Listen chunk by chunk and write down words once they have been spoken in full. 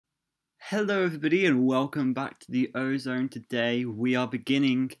Hello, everybody, and welcome back to the Ozone. Today, we are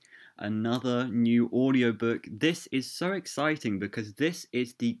beginning another new audiobook. This is so exciting because this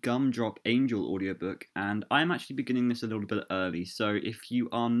is the Gumdrop Angel audiobook, and I'm actually beginning this a little bit early. So, if you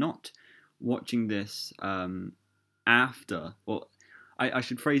are not watching this after, or I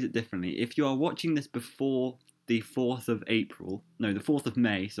should phrase it differently, if you are watching this before the 4th of April, no, the 4th of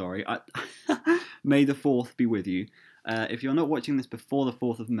May, sorry, May the 4th be with you. If you're not watching this before the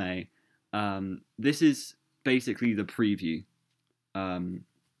 4th of May, this is basically the preview.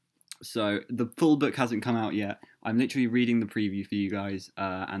 So the full book hasn't come out yet. I'm literally reading the preview for you guys,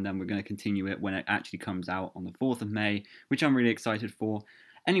 and then we're going to continue it when it actually comes out on the 4th of May, which I'm really excited for.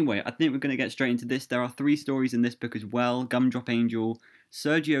 Anyway, I think we're going to get straight into this. There are 3 stories in this book as well: Gumdrop Angel,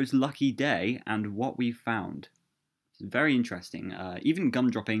 Sergio's Lucky Day, and What We Found. It's very interesting. Even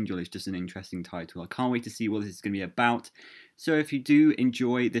Gumdrop Angel is just an interesting title. I can't wait to see what this is going to be about. So if you do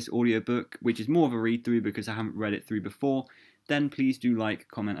enjoy this audiobook, which is more of a read-through because I haven't read it through before, then please do like,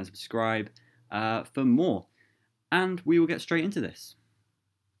 comment, and subscribe for more. And we will get straight into this.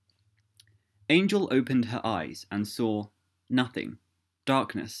 Angel opened her eyes and saw nothing.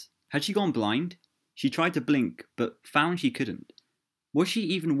 Darkness. Had she gone blind? She tried to blink, but found she couldn't. Was she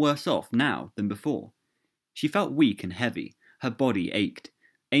even worse off now than before? She felt weak and heavy. Her body ached.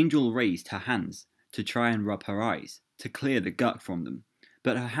 Angel raised her hands to try and rub her eyes, to clear the gut from them,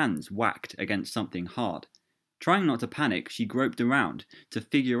 but her hands whacked against something hard. Trying not to panic, she groped around to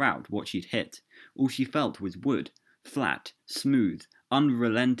figure out what she'd hit. All she felt was wood, flat, smooth,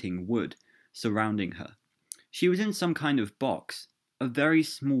 unrelenting wood surrounding her. She was in some kind of box, a very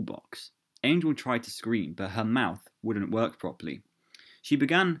small box. Angel tried to scream, but her mouth wouldn't work properly. She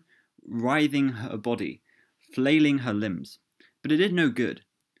began writhing her body, flailing her limbs, but it did no good.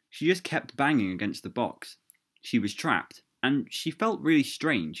 She just kept banging against the box. She was trapped, and she felt really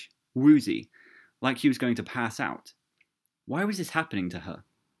strange, woozy, like she was going to pass out. Why was this happening to her?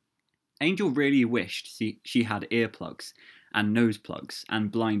 Angel really wished she had earplugs, and nose plugs, and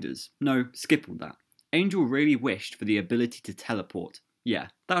blinders. No, skip all that. Angel really wished for the ability to teleport. Yeah,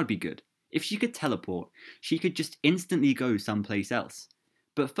 that would be good. If she could teleport, she could just instantly go someplace else.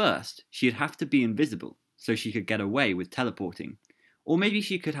 But first, she'd have to be invisible, so she could get away with teleporting. Or maybe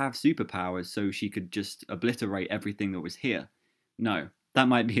she could have superpowers so she could just obliterate everything that was here. No, that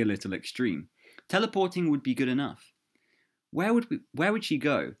might be a little extreme. Teleporting would be good enough. Where would she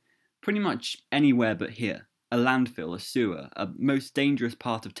go? Pretty much anywhere but here. A landfill, a sewer, a most dangerous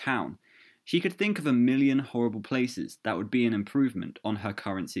part of town. She could think of a million horrible places that would be an improvement on her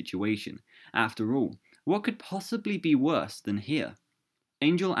current situation. After all, what could possibly be worse than here?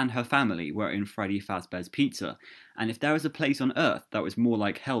 Angel and her family were in Freddy Fazbear's Pizza, and if there was a place on Earth that was more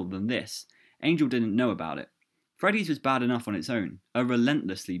like hell than this, Angel didn't know about it. Freddy's was bad enough on its own, a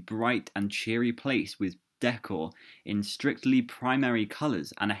relentlessly bright and cheery place with decor in strictly primary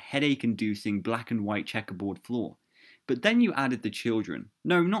colours and a headache-inducing black and white checkerboard floor. But then you added the children.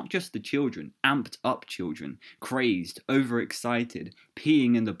 No, not just the children, amped up children, crazed, overexcited,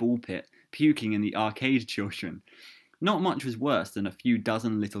 peeing in the ball pit, puking in the arcade children. Not much was worse than a few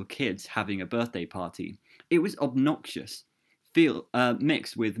dozen little kids having a birthday party. It was obnoxious,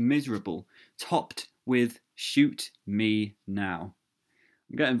 mixed with miserable, topped with shoot me now.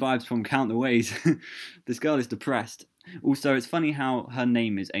 I'm getting vibes from Count the Ways. This girl is depressed. Also, it's funny how her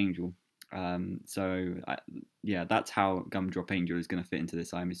name is Angel. Yeah, that's how Gumdrop Angel is going to fit into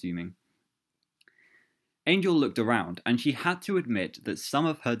this, I'm assuming. Angel looked around, and she had to admit that some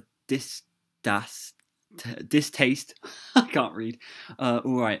of her distaste, I can't read,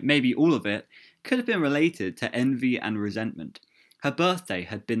 alright, maybe all of it, could have been related to envy and resentment. Her birthday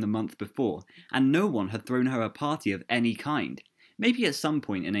had been the month before, and no one had thrown her a party of any kind. Maybe at some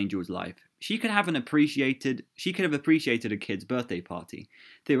point in Angel's life, she could have appreciated a kid's birthday party.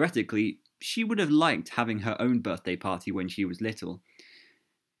 Theoretically, she would have liked having her own birthday party when she was little.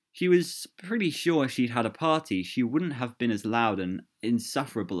 She was pretty sure if she'd had a party, she wouldn't have been as loud and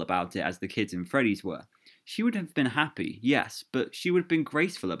insufferable about it as the kids in Freddy's were. She would have been happy, yes, but she would have been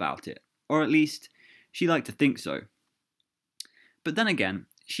graceful about it. Or at least, she liked to think so. But then again,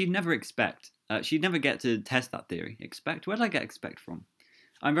 she'd never get to test that theory. Expect? Where did I get expect from?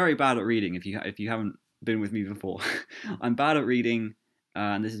 I'm very bad at reading, if you haven't been with me before. I'm bad at reading,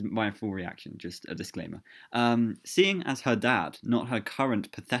 and this is my full reaction, just a disclaimer. Seeing as her dad, not her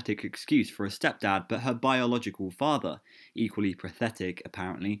current pathetic excuse for a stepdad, but her biological father, equally pathetic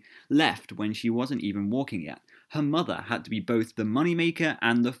apparently, left when she wasn't even walking yet. Her mother had to be both the moneymaker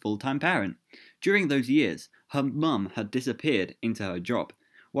and the full-time parent. During those years, her mum had disappeared into her job,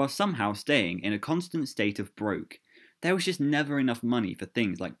 while somehow staying in a constant state of broke. There was just never enough money for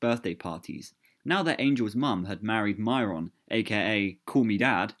things like birthday parties. Now that Angel's mum had married Myron, aka Call Me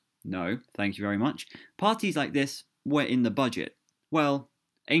Dad, no, thank you very much, parties like this were in the budget. Well,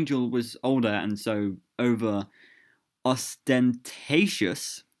 Angel was older and so over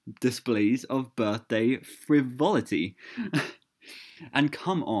ostentatious displays of birthday frivolity. And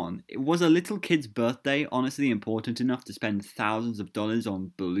come on, was a little kid's birthday honestly important enough to spend thousands of dollars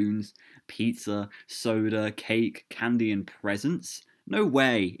on balloons, pizza, soda, cake, candy, and presents? No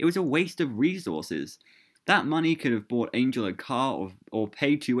way, it was a waste of resources. That money could have bought Angel a car or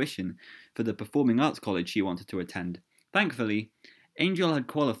paid tuition for the performing arts college she wanted to attend. Thankfully, Angel had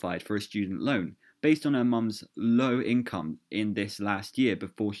qualified for a student loan based on her mum's low income in this last year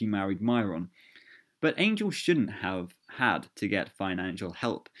before she married Myron. But Angel shouldn't have had to get financial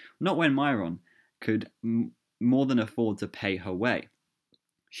help, not when Myron could more than afford to pay her way.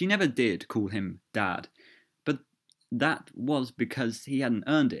 She never did call him Dad, but that was because he hadn't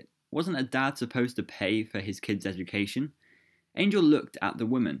earned it. Wasn't a dad supposed to pay for his kid's education? Angel looked at the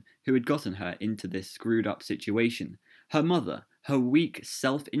woman who had gotten her into this screwed up situation. Her mother, her weak,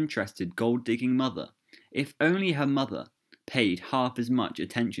 self-interested, gold-digging mother. If only her mother paid half as much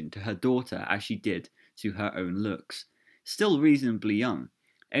attention to her daughter as she did to her own looks. Still reasonably young,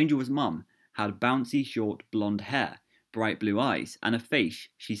 Angel's mum had bouncy short blonde hair, bright blue eyes, and a face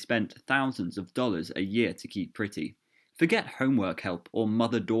she spent thousands of dollars a year to keep pretty. Forget homework help or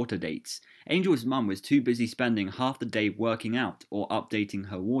mother-daughter dates. Angel's mum was too busy spending half the day working out or updating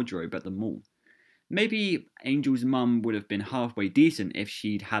her wardrobe at the mall. Maybe Angel's mum would have been halfway decent if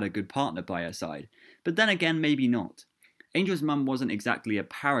she'd had a good partner by her side, but then again maybe not. Angel's mum wasn't exactly a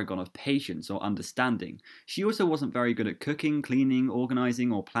paragon of patience or understanding. She also wasn't very good at cooking, cleaning,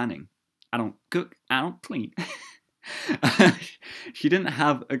 organising, or planning. I don't cook, I don't clean. She didn't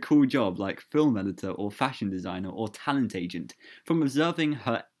have a cool job like film editor or fashion designer or talent agent. From observing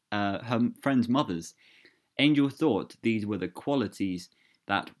her friends' mothers, Angel thought these were the qualities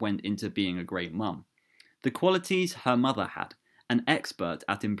that went into being a great mum. The qualities her mother had: an expert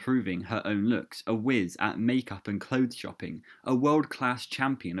at improving her own looks, a whiz at makeup and clothes shopping, a world-class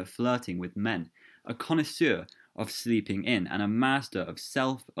champion of flirting with men, a connoisseur of sleeping in, and a master of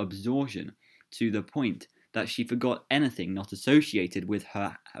self-absorption to the point that she forgot anything not associated with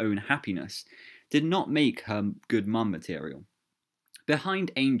her own happiness, did not make her good mum material.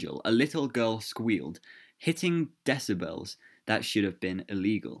 Behind Angel, a little girl squealed, hitting decibels that should have been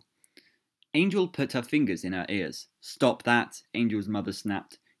illegal. Angel put her fingers in her ears. "Stop that," Angel's mother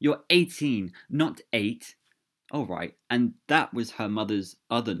snapped. "You're 18, not 8. All right, and that was her mother's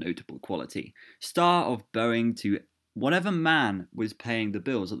other notable quality. Star of bowing to whatever man was paying the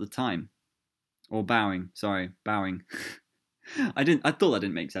bills at the time. Or bowing, bowing. I thought that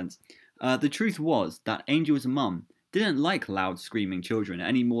didn't make sense. The truth was that Angel's mum didn't like loud screaming children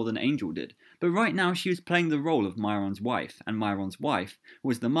any more than Angel did, but right now she was playing the role of Myron's wife, and Myron's wife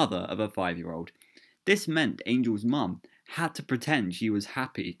was the mother of a 5-year-old. This meant Angel's mum had to pretend she was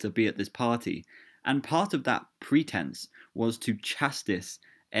happy to be at this party, and part of that pretense was to chastise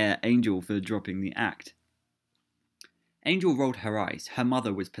Angel for dropping the act. Angel rolled her eyes. Her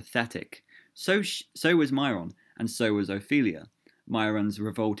mother was pathetic. So was Myron, and so was Ophelia, Myron's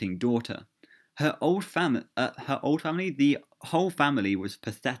revolting daughter. The whole family was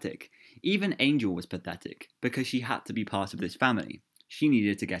pathetic. Even Angel was pathetic, because she had to be part of this family. She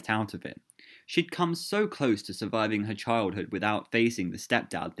needed to get out of it. She'd come so close to surviving her childhood without facing the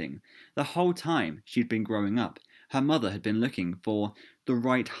stepdad thing. The whole time she'd been growing up, her mother had been looking for the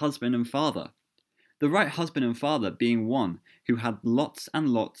right husband and father. The right husband and father being one who had lots and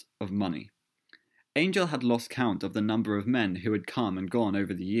lots of money. Angel had lost count of the number of men who had come and gone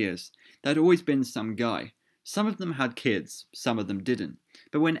over the years. There had always been some guy. Some of them had kids, some of them didn't.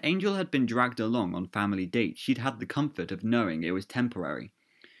 But when Angel had been dragged along on family dates, she'd had the comfort of knowing it was temporary.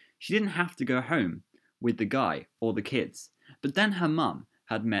 She didn't have to go home with the guy or the kids. But then her mum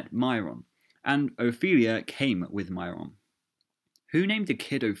had met Myron, and Ophelia came with Myron. Who named a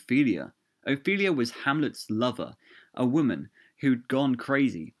kid Ophelia? Ophelia was Hamlet's lover, a woman who'd gone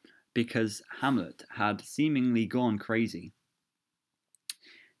crazy because Hamlet had seemingly gone crazy.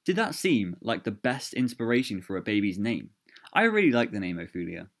 Did that seem like the best inspiration for a baby's name? I really like the name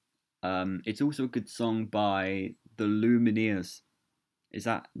Ophelia. It's also a good song by the Lumineers. Is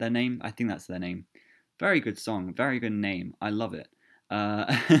that their name? I think that's their name. Very good song, very good name. I love it.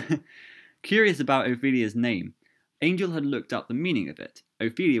 Curious about Ophelia's name, Angel had looked up the meaning of it.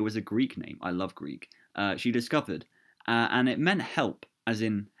 Ophelia was a Greek name. I love Greek. She discovered, and it meant help, as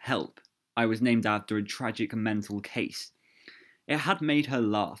in help. I was named after a tragic mental case. It had made her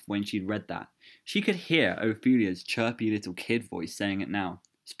laugh when she'd read that. She could hear Ophelia's chirpy little kid voice saying it now.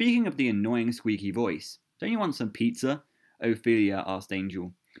 Speaking of the annoying squeaky voice, don't you want some pizza? Ophelia asked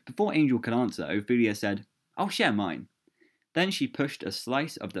Angel. Before Angel could answer, Ophelia said, I'll share mine. Then she pushed a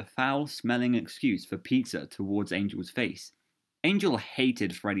slice of the foul-smelling excuse for pizza towards Angel's face. Angel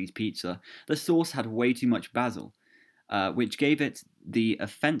hated Freddy's pizza. The sauce had way too much basil, which gave it the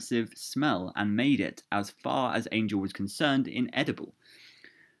offensive smell and made it, as far as Angel was concerned, inedible.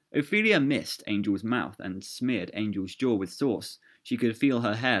 Ophelia missed Angel's mouth and smeared Angel's jaw with sauce. She could feel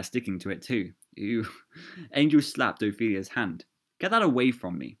her hair sticking to it too. Ew. Angel slapped Ophelia's hand. Get that away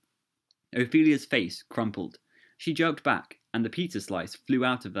from me. Ophelia's face crumpled. She jerked back, and the pizza slice flew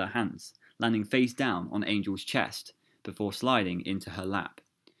out of her hands, landing face down on Angel's chest, before sliding into her lap.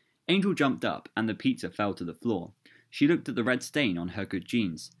 Angel jumped up, and the pizza fell to the floor. She looked at the red stain on her good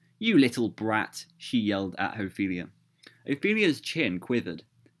jeans. You little brat, she yelled at Ophelia. Ophelia's chin quivered.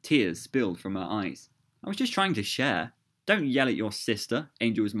 Tears spilled from her eyes. I was just trying to share. Don't yell at your sister,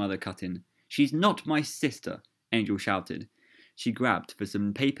 Angel's mother cut in. She's not my sister, Angel shouted. She grabbed for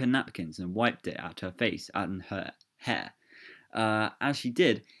some paper napkins and wiped it at her face and her hair. As she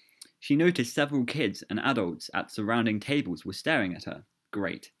did, she noticed several kids and adults at surrounding tables were staring at her.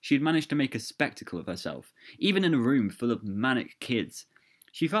 Great. She'd managed to make a spectacle of herself, even in a room full of manic kids.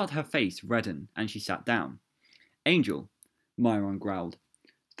 She felt her face redden, and she sat down. Angel, Myron growled,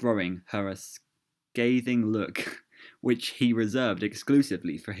 throwing her a scathing look, which he reserved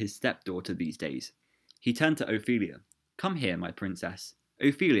exclusively for his stepdaughter these days. He turned to Ophelia. Come here, my princess.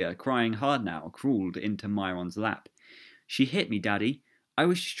 Ophelia, crying hard now, crawled into Myron's lap. She hit me, Daddy. I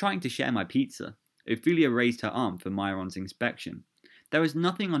was just trying to share my pizza. Ophelia raised her arm for Myron's inspection. There was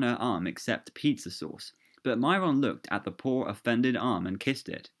nothing on her arm except pizza sauce, but Myron looked at the poor offended arm and kissed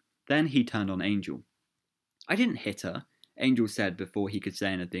it. Then he turned on Angel. I didn't hit her, Angel said before he could say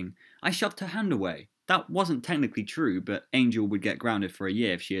anything. I shoved her hand away. That wasn't technically true, but Angel would get grounded for a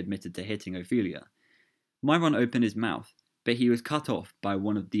year if she admitted to hitting Ophelia. Myron opened his mouth, but he was cut off by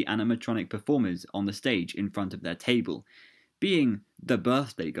one of the animatronic performers on the stage in front of their table. Being the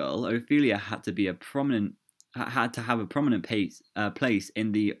birthday girl, Ophelia had to have a prominent place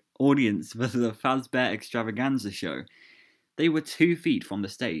in the audience for the Fazbear Extravaganza show. They were 2 feet from the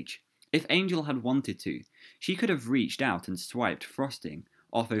stage. If Angel had wanted to, she could have reached out and swiped frosting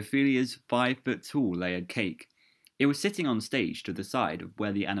off Ophelia's 5-foot-tall layered cake. It was sitting on stage to the side of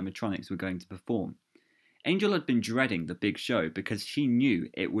where the animatronics were going to perform. Angel had been dreading the big show because she knew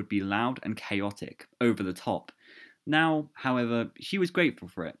it would be loud and chaotic, over the top. Now, however, she was grateful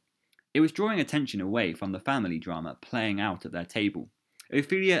for it. It was drawing attention away from the family drama playing out at their table.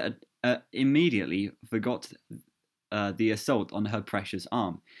 Ophelia immediately forgot the assault on her precious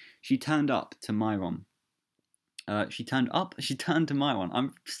arm. She turned to Myron. I'm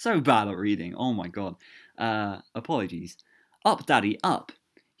so bad at reading. Oh my god. Apologies. Up, Daddy, up.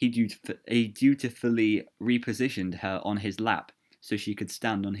 He dutifully repositioned her on his lap so she could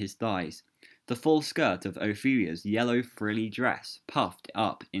stand on his thighs. The full skirt of Ophelia's yellow frilly dress puffed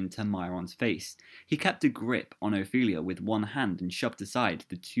up into Myron's face. He kept a grip on Ophelia with one hand and shoved aside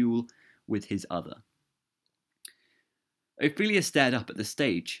the tulle with his other. Ophelia stared up at the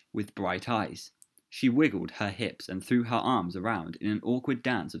stage with bright eyes. She wiggled her hips and threw her arms around in an awkward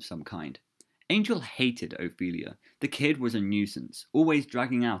dance of some kind. Angel hated Ophelia. The kid was a nuisance, always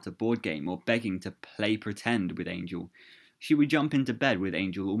dragging out a board game or begging to play pretend with Angel. She would jump into bed with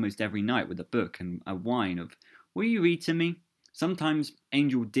Angel almost every night with a book and a whine of, will you read to me? Sometimes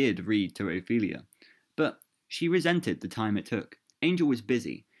Angel did read to Ophelia, but she resented the time it took. Angel was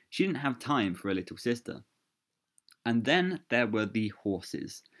busy. She didn't have time for a little sister. And then there were the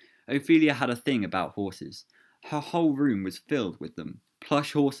horses. Ophelia had a thing about horses. Her whole room was filled with them.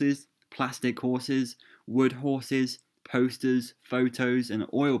 Plush horses, plastic horses, wood horses, posters, photos, and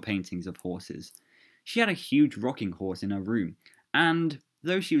oil paintings of horses. She had a huge rocking horse in her room, and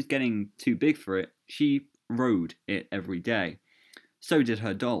though she was getting too big for it, she rode it every day. So did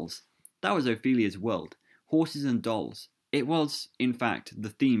her dolls. That was Ophelia's world. Horses and dolls. It was, in fact, the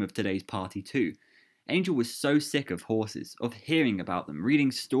theme of today's party too. Angel was so sick of horses, of hearing about them,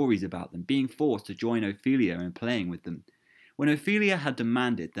 reading stories about them, being forced to join Ophelia and playing with them. When Ophelia had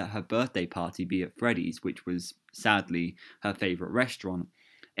demanded that her birthday party be at Freddy's, which was, sadly, her favourite restaurant,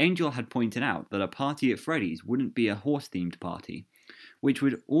 Angel had pointed out that a party at Freddy's wouldn't be a horse-themed party, which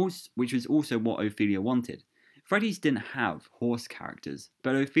was also what Ophelia wanted. Freddy's didn't have horse characters,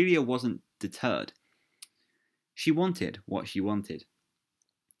 but Ophelia wasn't deterred. She wanted what she wanted.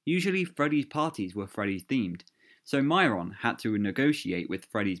 Usually Freddy's parties were Freddy-themed, so Myron had to negotiate with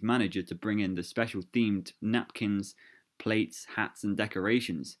Freddy's manager to bring in the special themed napkins, plates, hats, and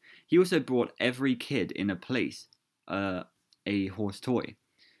decorations. He also brought every kid in a place a horse toy.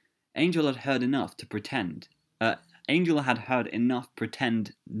 Angel had heard enough to pretend. Angel had heard enough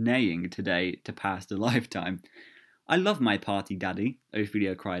pretend neighing today to pass the lifetime. "I love my party, Daddy,"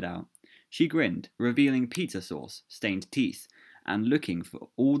 Ophelia cried out. She grinned, revealing pizza sauce, stained teeth, and looking for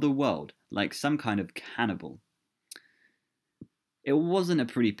all the world like some kind of cannibal. It wasn't a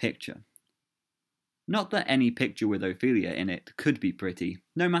pretty picture. Not that any picture with Ophelia in it could be pretty.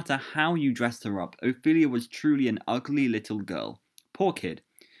 No matter how you dressed her up, Ophelia was truly an ugly little girl. Poor kid.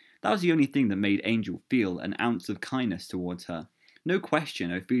 That was the only thing that made Angel feel an ounce of kindness towards her. No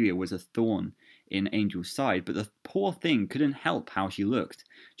question, Ophelia was a thorn in Angel's side, but the poor thing couldn't help how she looked.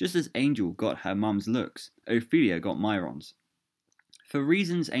 Just as Angel got her mum's looks, Ophelia got Myron's. For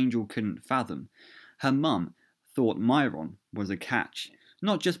reasons Angel couldn't fathom, her mum thought Myron was a catch,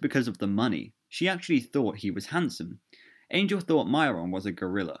 not just because of the money. She actually thought he was handsome. Angel thought Myron was a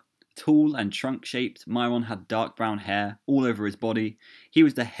gorilla. Tall and trunk-shaped, Myron had dark brown hair all over his body. He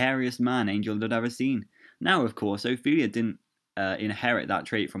was the hairiest man Angel had ever seen. Now, of course, Ophelia didn't inherit that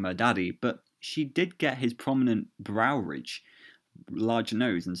trait from her daddy, but she did get his prominent brow ridge, large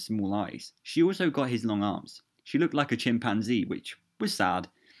nose, and small eyes. She also got his long arms. She looked like a chimpanzee, which was sad.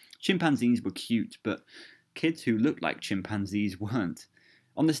 Chimpanzees were cute, but kids who looked like chimpanzees weren't.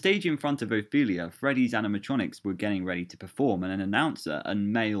 On the stage in front of Ophelia, Freddy's animatronics were getting ready to perform, and an announcer, a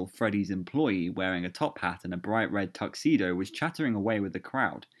male Freddy's employee wearing a top hat and a bright red tuxedo, was chattering away with the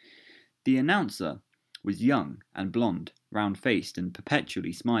crowd. The announcer was young and blonde, round-faced, and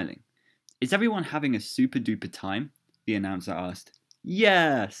perpetually smiling. "Is everyone having a super-duper time?" the announcer asked.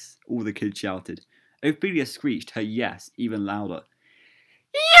 "Yes!" all the kids shouted. Ophelia screeched her yes even louder.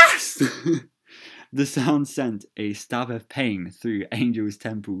 "Yes!" The sound sent a stab of pain through Angel's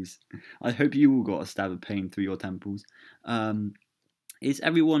temples. I hope you all got a stab of pain through your temples. Is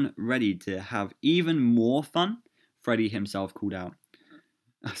everyone ready to have even more fun? Freddy himself called out.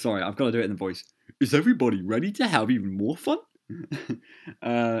 Sorry, I've got to do it in the voice. Is everybody ready to have even more fun?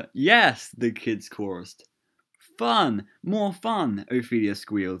 Yes, the kids chorused. Fun! More fun! Ophelia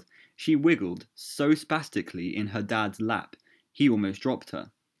squealed. She wiggled so spastically in her dad's lap, he almost dropped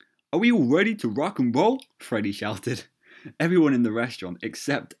her. Are we all ready to rock and roll? Freddy shouted. Everyone in the restaurant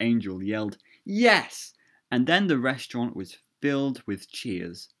except Angel yelled, Yes! And then the restaurant was filled with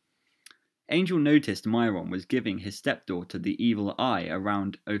cheers. Angel noticed Myron was giving his stepdaughter the evil eye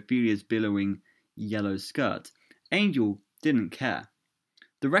around Ophelia's billowing yellow skirt. Angel didn't care.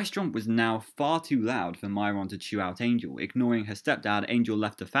 The restaurant was now far too loud for Myron to chew out Angel. Ignoring her stepdad, Angel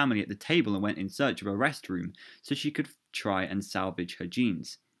left her family at the table and went in search of a restroom so she could try and salvage her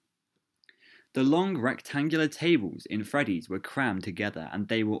jeans. The long rectangular tables in Freddy's were crammed together, and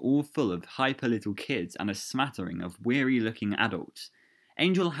they were all full of hyper little kids and a smattering of weary-looking adults.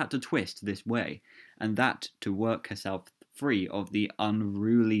 Angel had to twist this way and that to work herself free of the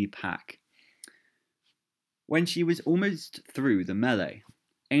unruly pack. When she was almost through the melee,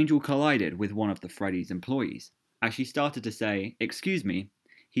 Angel collided with one of the Freddy's employees. As she started to say, Excuse me,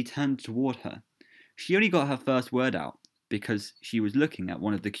 he turned toward her. She only got her first word out because she was looking at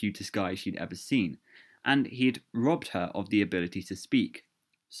one of the cutest guys she'd ever seen, and he'd robbed her of the ability to speak.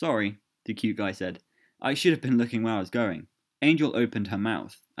 Sorry, the cute guy said. I should have been looking where I was going. Angel opened her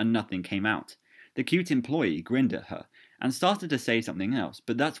mouth, and nothing came out. The cute employee grinned at her, and started to say something else,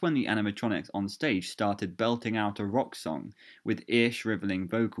 but that's when the animatronics on stage started belting out a rock song with ear-shriveling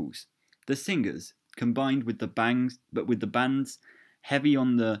vocals. The singers, combined with the band's heavy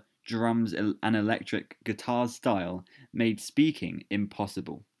on the drums and electric guitar style, made speaking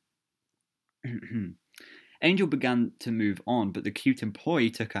impossible. Angel began to move on, but the cute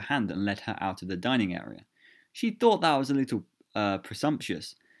employee took her hand and led her out of the dining area. She thought that was a little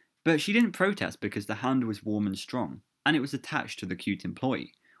presumptuous, but she didn't protest because the hand was warm and strong, and it was attached to the cute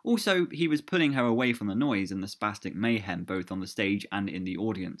employee. Also, he was pulling her away from the noise and the spastic mayhem both on the stage and in the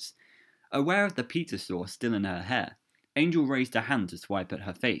audience. Aware of the pizza sauce still in her hair, Angel raised her hand to swipe at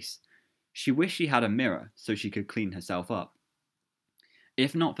her face. She wished she had a mirror so she could clean herself up.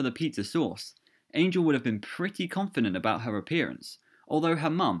 If not for the pizza sauce, Angel would have been pretty confident about her appearance. Although her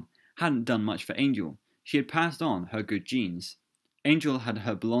mum hadn't done much for Angel, she had passed on her good genes. Angel had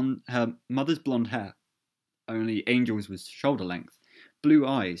her mother's blonde hair, only Angel's was shoulder length, blue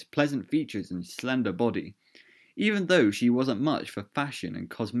eyes, pleasant features, and slender body. Even though she wasn't much for fashion and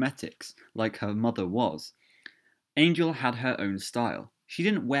cosmetics like her mother was, Angel had her own style. She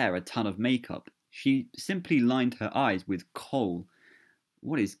didn't wear a ton of makeup. She simply lined her eyes with kohl.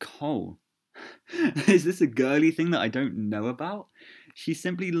 What is kohl? Is this a girly thing that I don't know about? She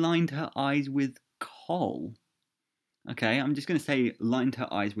simply lined her eyes with kohl. Okay, I'm just going to say lined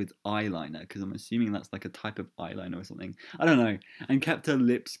her eyes with eyeliner, because I'm assuming that's like a type of eyeliner or something. I don't know. And kept her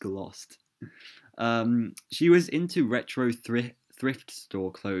lips glossed. She was into retro thrift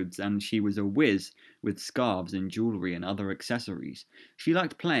store clothes, and she was a whiz with scarves and jewellery and other accessories. She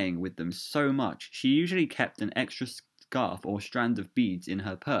liked playing with them so much, she usually kept an extra scarf or strand of beads in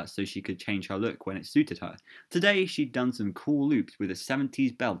her purse so she could change her look when it suited her. Today, she'd done some cool loops with a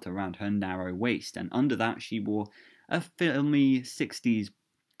 70s belt around her narrow waist, and under that she wore a filmy 60s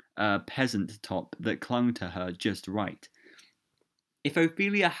peasant top that clung to her just right. If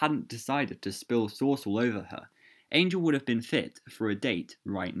Ophelia hadn't decided to spill sauce all over her, Angel would have been fit for a date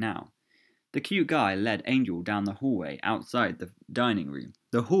right now. The cute guy led Angel down the hallway outside the dining room.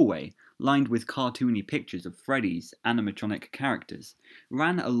 The hallway, lined with cartoony pictures of Freddy's animatronic characters,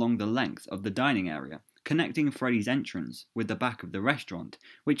 ran along the length of the dining area, connecting Freddy's entrance with the back of the restaurant,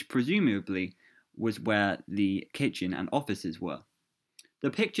 which presumably was where the kitchen and offices were.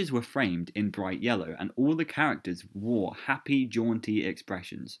 The pictures were framed in bright yellow, and all the characters wore happy, jaunty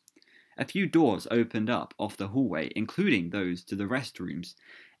expressions. A few doors opened up off the hallway, including those to the restrooms.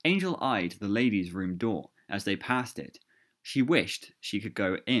 Angel eyed the ladies' room door as they passed it. She wished she could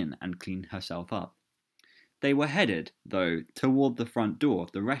go in and clean herself up. They were headed, though, toward the front door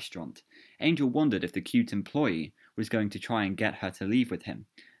of the restaurant. Angel wondered if the cute employee was going to try and get her to leave with him,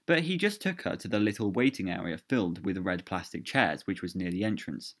 but he just took her to the little waiting area filled with red plastic chairs, which was near the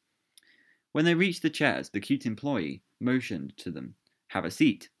entrance. When they reached the chairs, the cute employee motioned to them. "Have a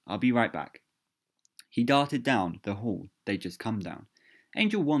seat. I'll be right back." He darted down the hall they'd just come down.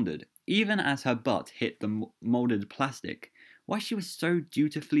 Angel wondered, even as her butt hit the molded plastic, why she was so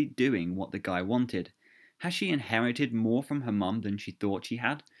dutifully doing what the guy wanted. Had she inherited more from her mum than she thought she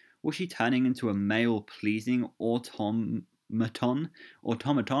had? Was she turning into a male-pleasing automaton?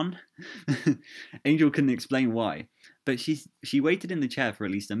 Angel couldn't explain why, but she waited in the chair for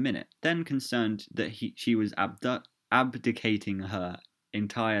at least a minute, then concerned that she was abdicating her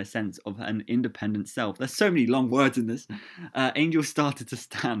entire sense of an independent self. There's so many long words in this. Angel started to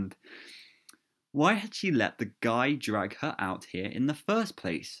stand. Why had she let the guy drag her out here in the first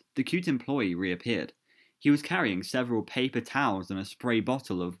place? The cute employee reappeared. He was carrying several paper towels and a spray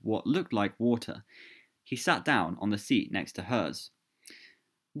bottle of what looked like water. He sat down on the seat next to hers.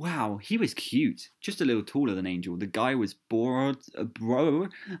 Wow, he was cute. Just a little taller than Angel. The guy was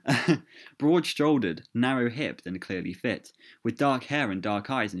broad-shouldered, narrow-hipped, and clearly fit, with dark hair and dark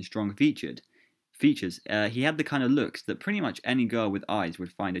eyes and strong features. He had the kind of looks that pretty much any girl with eyes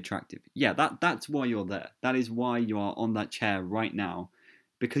would find attractive. Yeah, that's why you're there. That is why you are on that chair right now,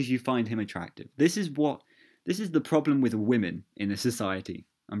 because you find him attractive. This is the problem with women in this society.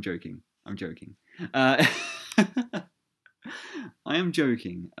 I'm joking. I am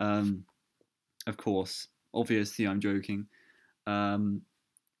joking. Of course. Obviously, I'm joking.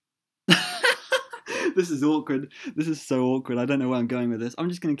 This is awkward. This is so awkward. I don't know where I'm going with this. I'm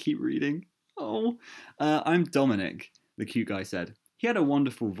just going to keep reading. Oh. I'm Dominic, the cute guy said. He had a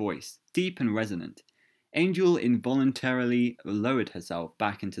wonderful voice, deep and resonant. Angel involuntarily lowered herself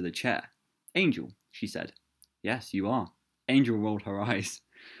back into the chair. "Angel," she said. "Yes, you are." Angel rolled her eyes.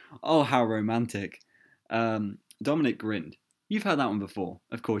 "Oh, how romantic." Dominic grinned. "You've heard that one before.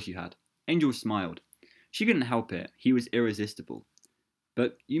 Of course you had." Angel smiled. She couldn't help it. He was irresistible.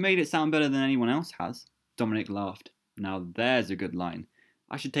 "But you made it sound better than anyone else has." Dominic laughed. "Now there's a good line.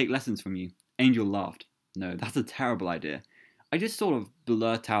 I should take lessons from you." Angel laughed. "No, that's a terrible idea. I just sort of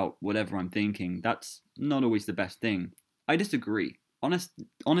blurt out whatever I'm thinking. That's not always the best thing." "I disagree.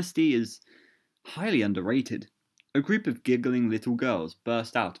 Honesty is highly underrated." A group of giggling little girls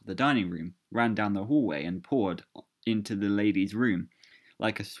burst out of the dining room, ran down the hallway, and poured into the ladies' room,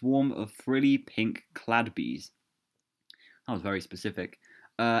 like a swarm of frilly pink clad bees. That was very specific.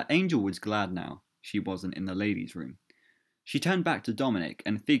 Angel was glad now she wasn't in the ladies' room. She turned back to Dominic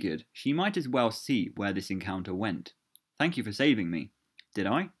and figured she might as well see where this encounter went. "Thank you for saving me." "Did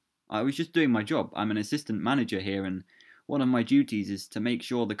I? I was just doing my job. I'm an assistant manager here, and one of my duties is to make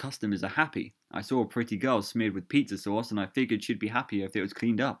sure the customers are happy. I saw a pretty girl smeared with pizza sauce, and I figured she'd be happier if it was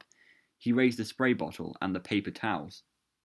cleaned up." He raised the spray bottle and the paper towels.